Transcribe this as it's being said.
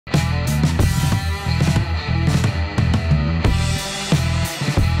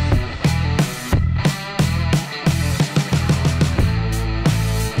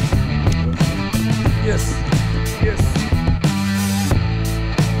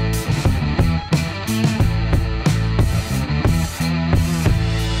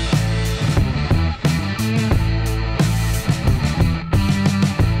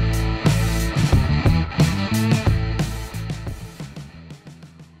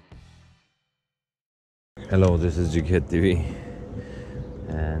Hello, this is JIGHEAD TV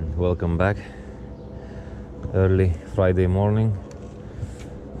and welcome back. Early Friday morning,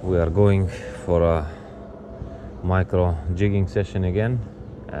 we are going for a micro jigging session again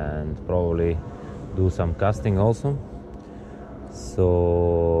and probably do some casting also.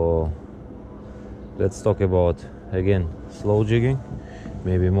 So let's talk about again slow jigging,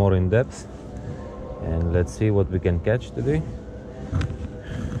 maybe more in depth, and let's see what we can catch today.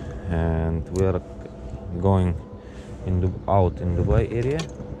 And we are going out in Dubai area,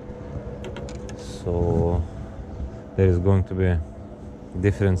 so there is going to be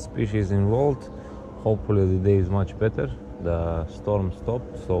different species involved. Hopefully the day is much better. The storm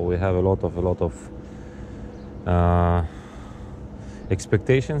stopped, so we have a lot of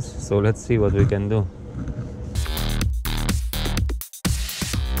expectations, so let's see what we can do.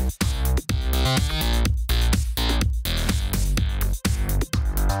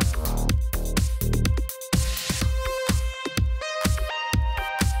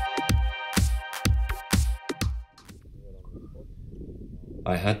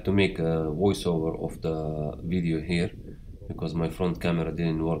 I had to make a voiceover of the video here because my front camera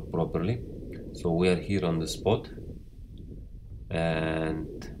didn't work properly. So we are here on the spot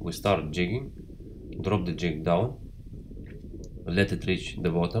and we start jigging. Drop the jig down, let it reach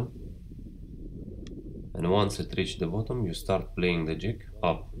the bottom, and once it reaches the bottom you start playing the jig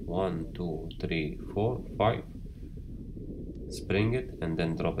up 1, 2, 3, 4, 5, spring it and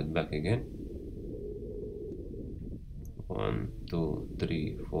then drop it back again. 1, 2,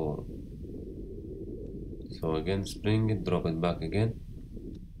 3, 4. So again spring it, drop it back again,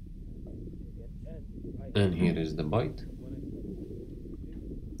 and here is the bite.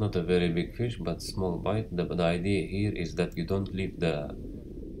 Not a very big fish, but small bite. The idea here is that you don't leave the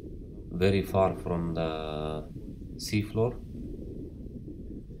very far from the seafloor,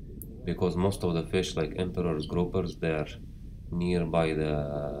 because most of the fish like emperors, groupers, they are nearby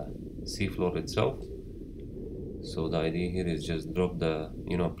the seafloor itself. So the idea here is just drop the,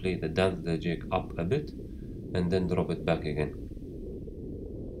 play the dance the jig up a bit and then drop it back again.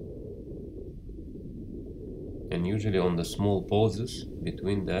 And usually on the small pauses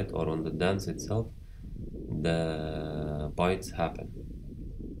between that or on the dance itself, the bites happen.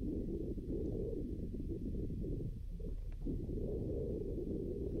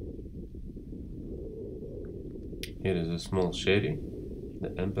 Here is a small sherry,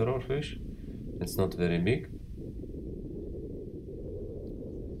 the emperor fish. It's not very big.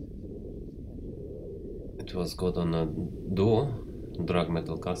 It was caught on a duo drag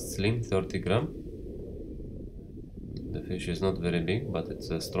metal cast slim, 30 gram. The fish is not very big, but it's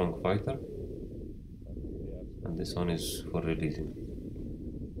a strong fighter, and this one is for releasing.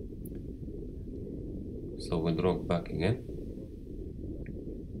 So we drop back again.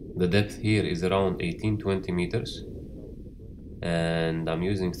 The depth here is around 18-20 meters, and I'm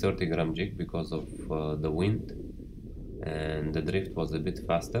using 30 gram jig because of the wind, and the drift was a bit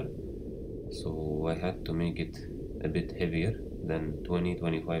faster, so I had to make it a bit heavier than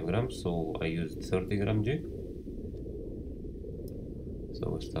 20-25 grams, so I used 30 gram jig. So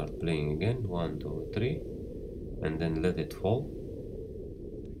we start playing again, 1, 2, 3, and then let it fall.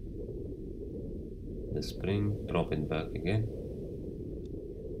 The spring, drop it back again,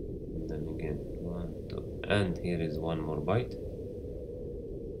 and then again 1, 2, and here is one more bite,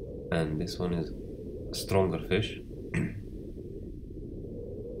 and this one is a stronger fish.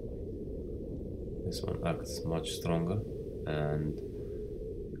 This one acts much stronger, and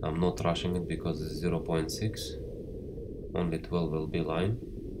I'm not rushing it because it's 0.6. Only 12 will be line.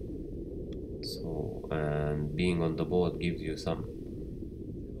 So, and being on the boat gives you some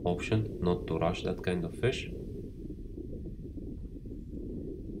option not to rush that kind of fish.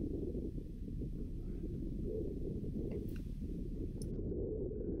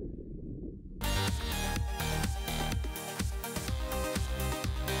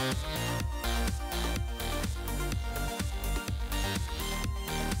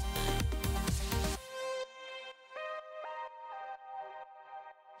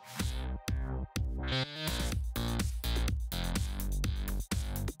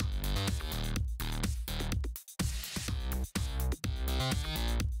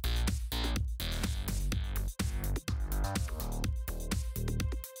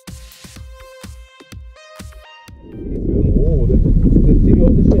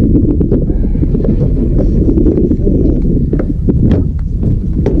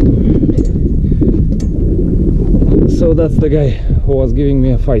 So that's the guy who was giving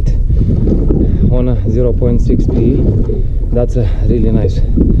me a fight on a 0.6 PE. That's a really nice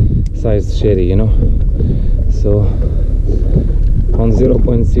sized sherry, you know. So on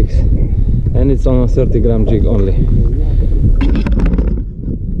 0.6 and it's on a 30-gram jig only,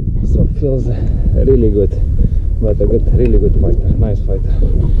 so it feels really good, but a really good fighter, nice fighter.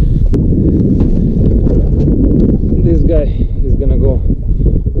 This guy is gonna go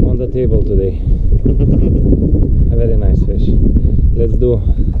on the table today. A very nice fish. Let's do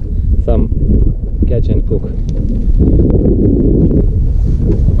some catch and cook.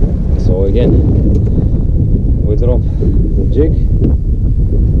 So again, we drop the jig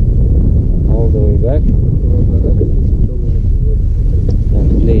all the way back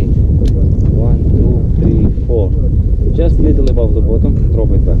and play it. 1, 2, 3, 4. Just little above the bottom,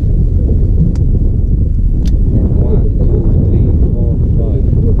 drop it back. And 1, 2, 3, 4, 5.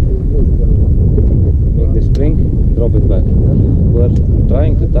 Make the spring, drop it back. We're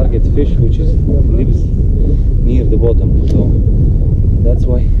trying to target fish which lives near the bottom, so that's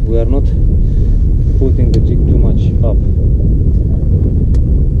why we are not putting the jig too much up.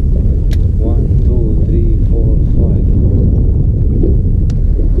 1, 2, 3, 4, 5.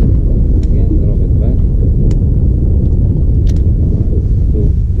 Again, drop it back. 2,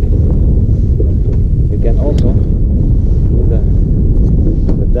 3. You can also do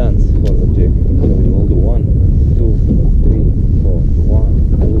the dance for the jig. So we will do 1, 2, 3, 4. 1,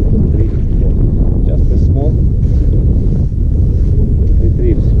 2, 3, 4. Just a small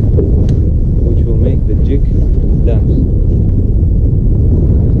retrieves, which will make the jig dance.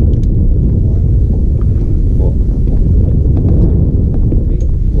 1, 2, 3,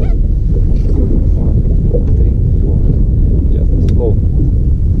 4. 1, 2, 3, 4. Just a slow. 1,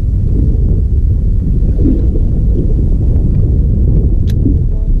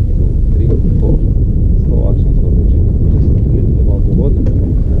 2, 3, 4. Slow action for the jig. Just a little above the bottom.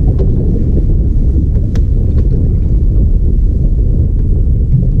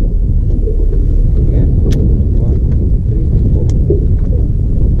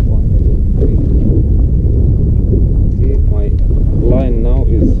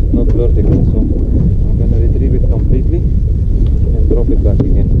 Vertical, so I'm gonna retrieve it completely and drop it back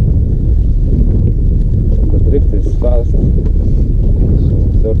again. The drift is fast, so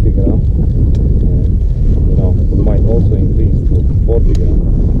 30 gram, and you know, we might also increase to 40 gram,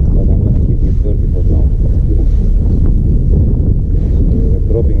 but I'm gonna keep it 30 for now. So we're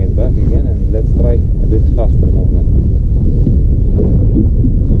dropping it back again, and let's try a bit faster movement.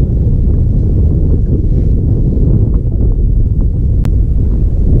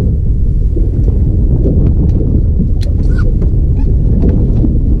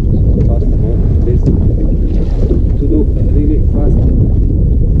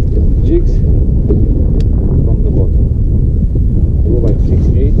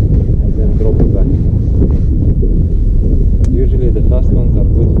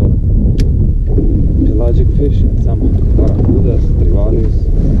 Fish and some barracudas, trivalis,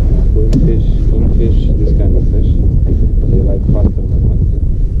 queenfish, kingfish, this kind of fish. They like faster movements.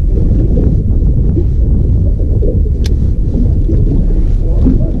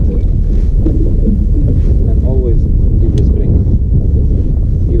 And always keep the spring.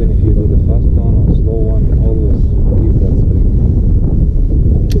 Even if you do the fast one or slow one, always keep that spring.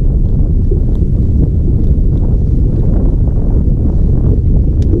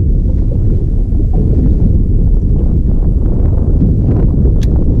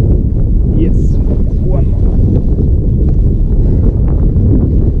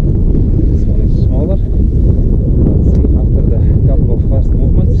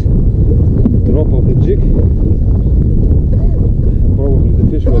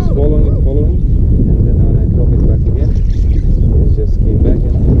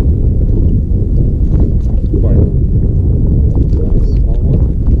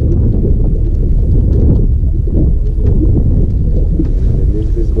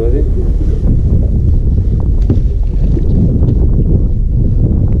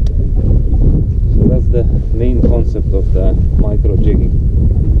 Of the micro jigging.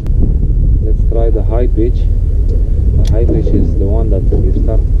 Let's try the high pitch. The high pitch is the one that you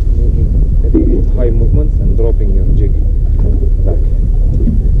start making really high movements and dropping your jig back.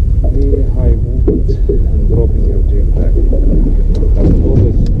 Really high movements and dropping your jig back. But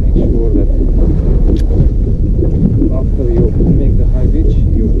always make sure that after you make the high pitch,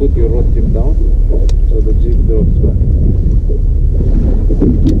 you put your rod tip down so the jig drops back.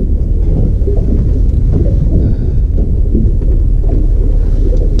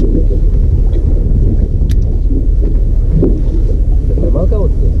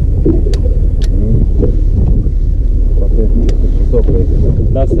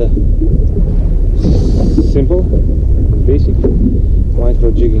 That's the simple, basic micro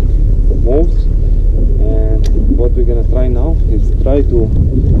jigging moves. And what we're gonna try now is try to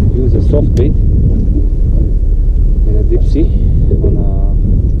use a soft bait in a deep sea on a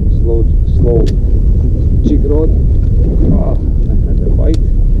slow jig rod. Ah, I had a bite.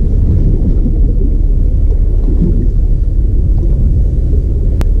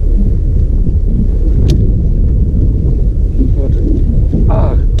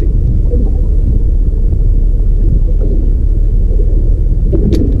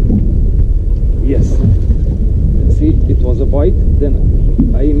 Yes, see, it was a bite, then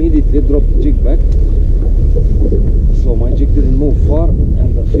I immediately dropped the jig back, so my jig didn't move far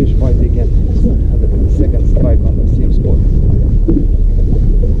and the fish bite again. So I had a second strike on the same spot.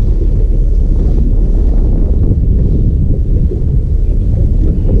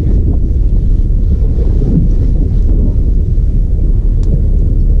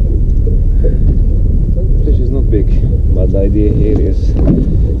 The fish is not big, but the idea here is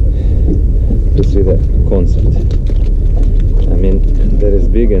to see the concept. I mean, there is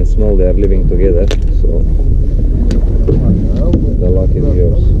big and small, they are living together, so the luck is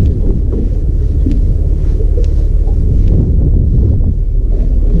yours.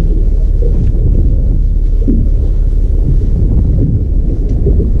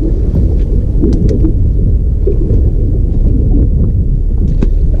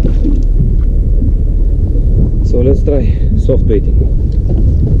 So let's try soft baiting.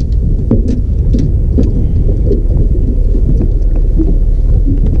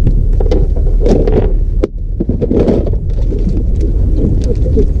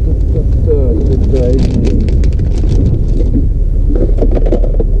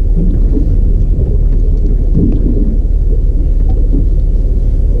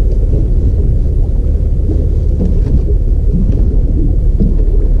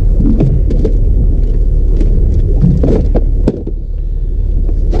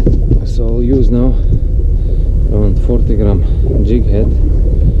 Now around 40 gram jig head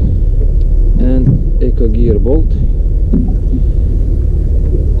and Ecogear Balt,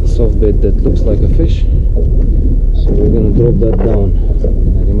 soft bait that looks like a fish. So we're gonna drop that down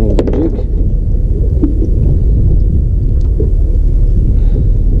and remove the jig.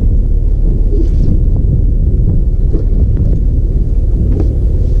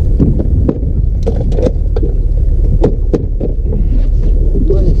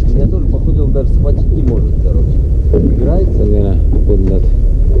 We're gonna put that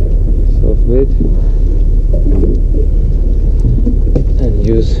soft bait and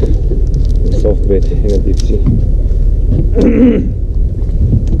use soft bait in a deep sea.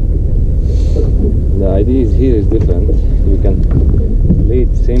 The idea here is different. You can play it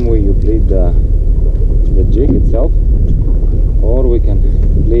the same way you played the jig itself, or we can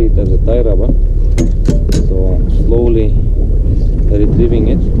play it as a tie rubber, so slowly retrieving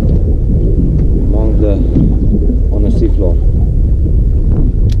it on the sea floor.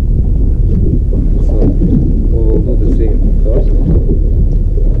 So we will do the same first,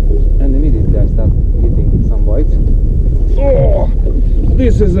 and immediately I start getting some bites. Oh,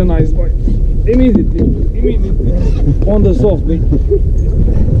 this is a nice bite. Immediately on the soft bait.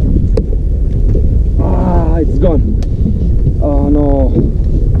 Ah, it's gone. Oh no.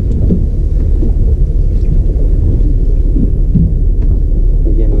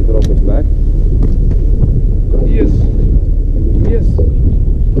 Again, we drop it back. Yes, yes,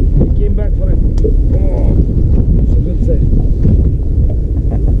 he came back for it. Oh, it's a good size.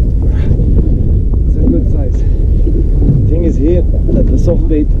 It's a good size. Thing is here that the soft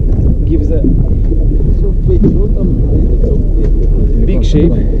bait gives a big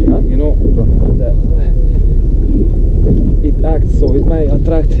shape, you know, it acts so it may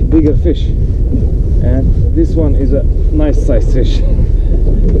attract bigger fish, and this one is a nice sized fish.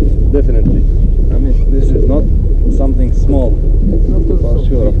 Definitely. I mean, this is not something small, for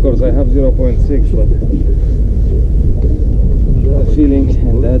sure. Of course, I have 0.6, but the feeling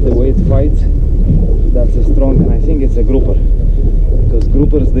and the way it fights, that's a strong, and I think it's a grouper, because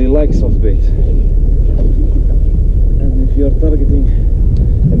groupers, they like soft bait. And if you're targeting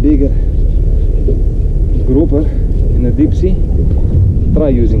a bigger grouper in a deep sea, try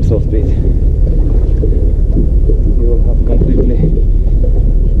using soft bait. You will have completely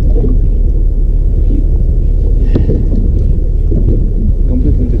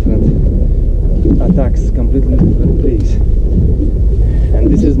different attacks, completely different plays. And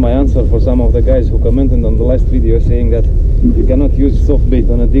this is my answer for some of the guys who commented on the last video saying that you cannot use soft bait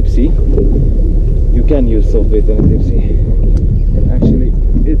on a deep sea. You can use soft bait on a deep sea, and actually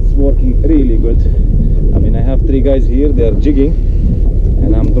it's working really good. I mean, I have 3 guys here, they are jigging,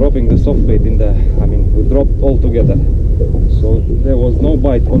 and I'm dropping the soft bait in the, I mean, we dropped all together, so there was no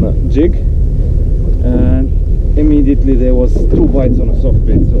bite on a jig, and immediately there was 2 bites on a soft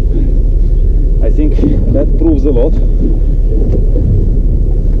bait. So I think that proves a lot.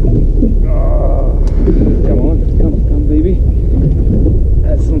 Come on, come baby.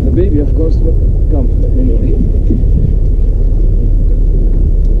 That's not a baby, of course, but come anyway.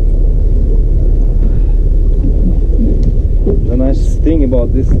 The nice thing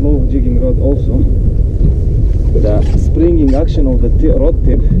about this slow jigging rod also, the springing action of the rod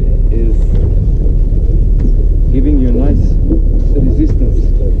tip is giving you nice resistance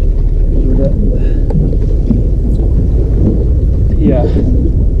to the, yeah,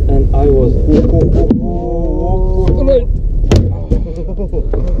 and I was right.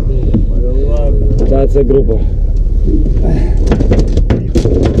 That's a grouper.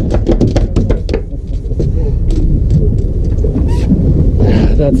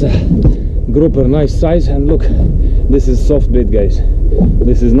 That's a grouper, nice size, and look, this is soft bait, guys.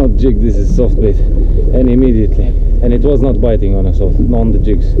 This is not jig, this is soft bait, and immediately, and it was not biting on us, on the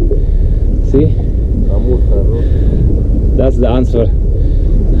jigs. See, that's the answer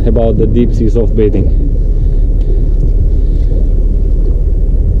about the deep sea soft baiting.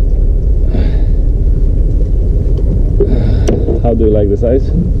 How do you like the size?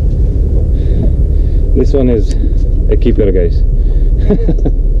 This one is a keeper, guys.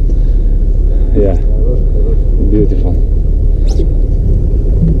 Yeah, beautiful.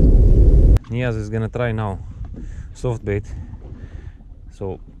 Niaz is gonna try now soft bait.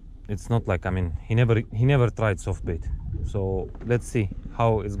 So it's not like, I mean, he never tried soft bait. So let's see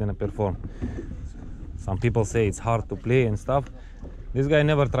how it's gonna perform. Some people say it's hard to play and stuff. This guy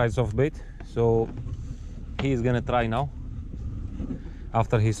never tried soft bait, so he is gonna try now.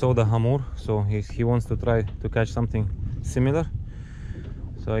 After he saw the hamur, so he wants to try to catch something similar.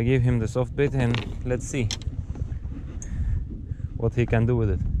 So I gave him the soft bait, and let's see what he can do with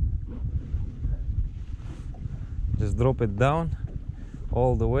it. Just drop it down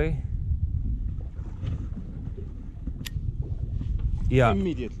all the way. Yeah,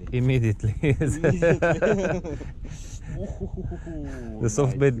 immediately. The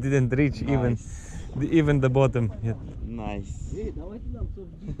soft bait didn't reach even the bottom yet. Nice.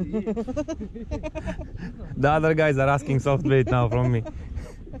 The other guys are asking soft bait now from me.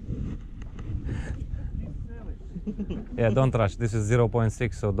 Yeah, don't rush. This is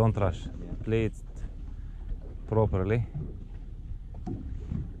 0.6, so don't rush. Play it properly.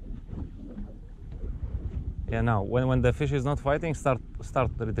 Yeah, now when the fish is not fighting, start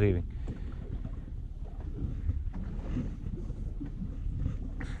retrieving.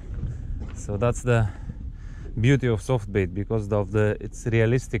 So that's the beauty of soft bait, because of its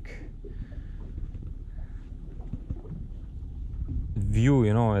realistic view,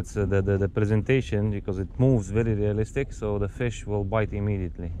 you know, it's the presentation, because it moves very realistic, so the fish will bite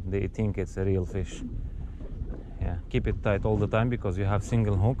immediately. They think it's a real fish. Yeah, keep it tight all the time, because you have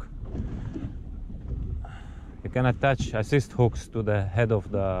single hook. You can attach assist hooks to the head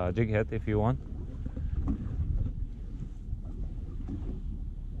of the jig head if you want.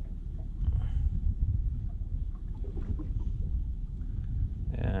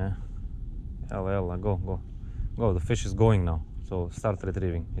 Yeah, well, go. The fish is going now, so start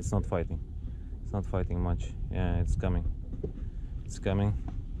retrieving. It's not fighting. It's not fighting much. Yeah, it's coming. It's coming.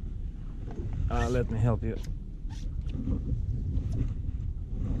 Let me help you.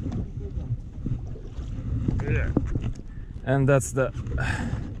 Yeah. And that's the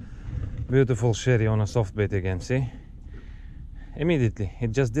beautiful sherry on a soft bait again. See? Immediately,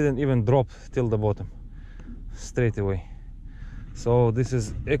 it just didn't even drop till the bottom, straight away. So this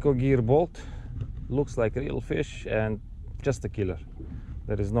is Ecogear Balt. Looks like real fish and just a killer.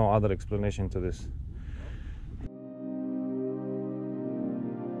 There is no other explanation to this.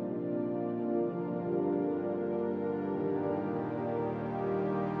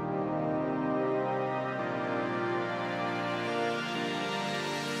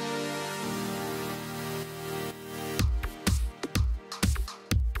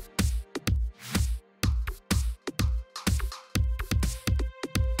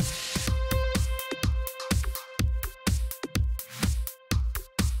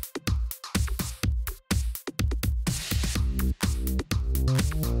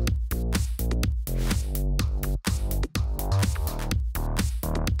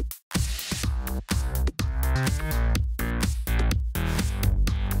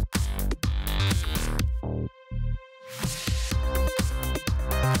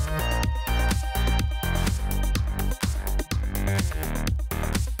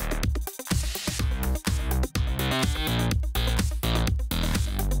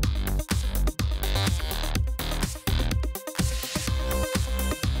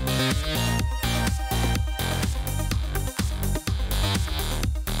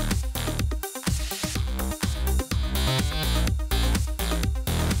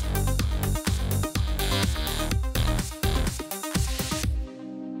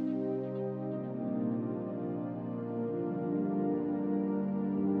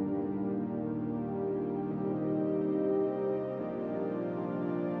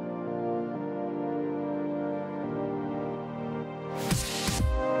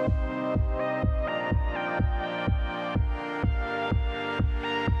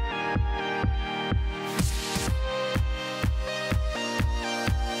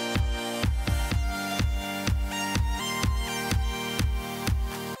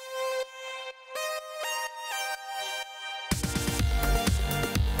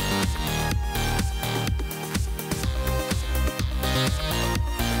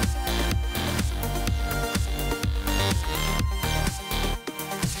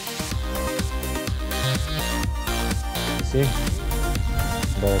 see,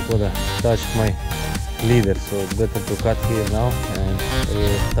 Barracuda touched my leader, so it's better to cut here now and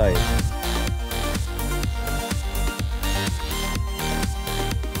retie it.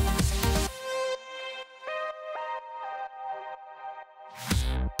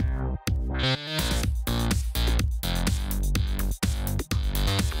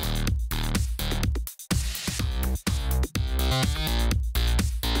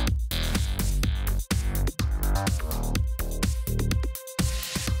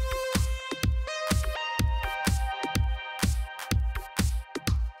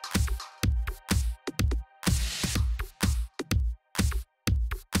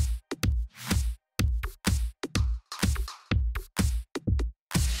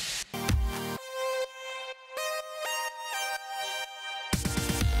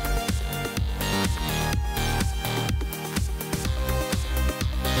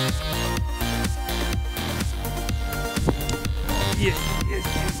 Yes, yes,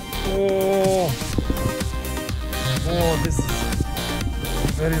 yes. Oh, oh, this is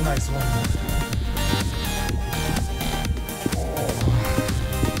a very nice one. Oh,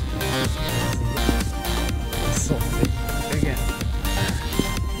 so big again.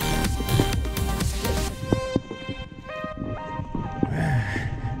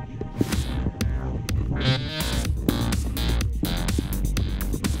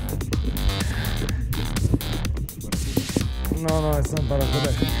 No, it's not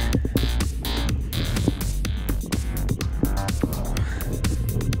Barracuda.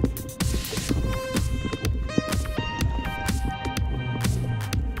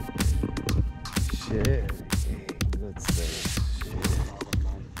 Shit, good stuff.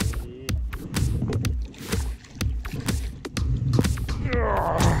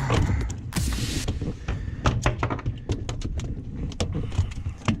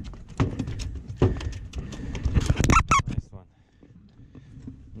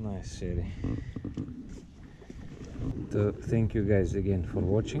 Nice sherry. So thank you guys again for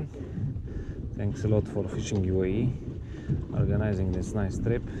watching. Thanks a lot for Fishing UAE organizing this nice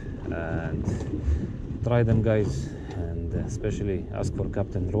trip, and try them guys, and especially ask for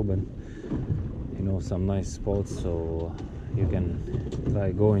Captain Robin. You know, some nice spots, so you can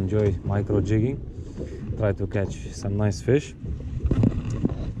go enjoy micro jigging, try to catch some nice fish.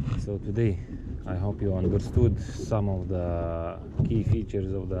 So today I hope you understood some of the key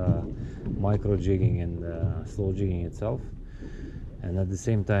features of the micro jigging and slow jigging itself, and at the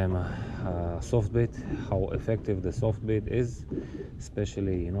same time soft bait, how effective the soft bait is,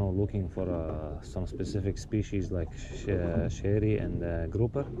 especially, you know, looking for some specific species like sherry and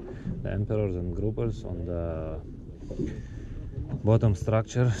grouper, the emperors and groupers on the bottom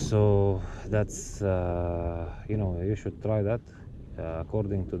structure. So that's you know, you should try that.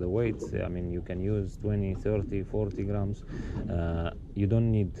 According to the weights, I mean, you can use 20, 30, 40 grams. You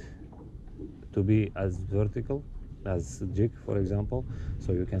don't need to be as vertical as jig, for example,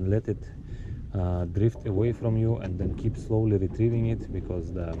 so you can let it drift away from you and then keep slowly retrieving it,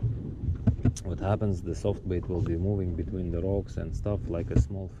 because what happens, the soft bait will be moving between the rocks and stuff like a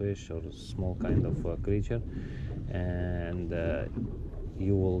small fish or small kind of creature, and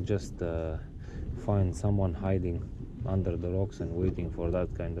you will just find someone hiding under the rocks and waiting for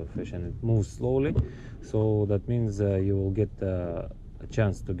that kind of fish, and it moves slowly, so that means you will get a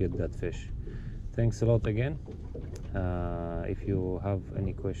chance to get that fish. Thanks a lot again. If you have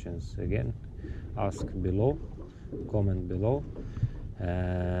any questions, again, ask below, comment below,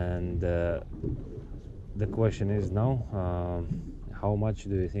 and the question is now, how much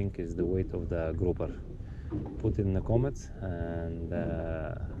do you think is the weight of the grouper? Put it in the comments, and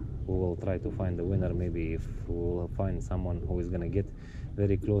we will try to find the winner. Maybe if we will find someone who is gonna get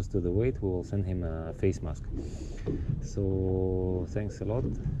very close to the weight, we will send him a face mask. So thanks a lot,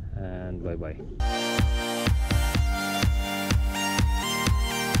 and bye bye.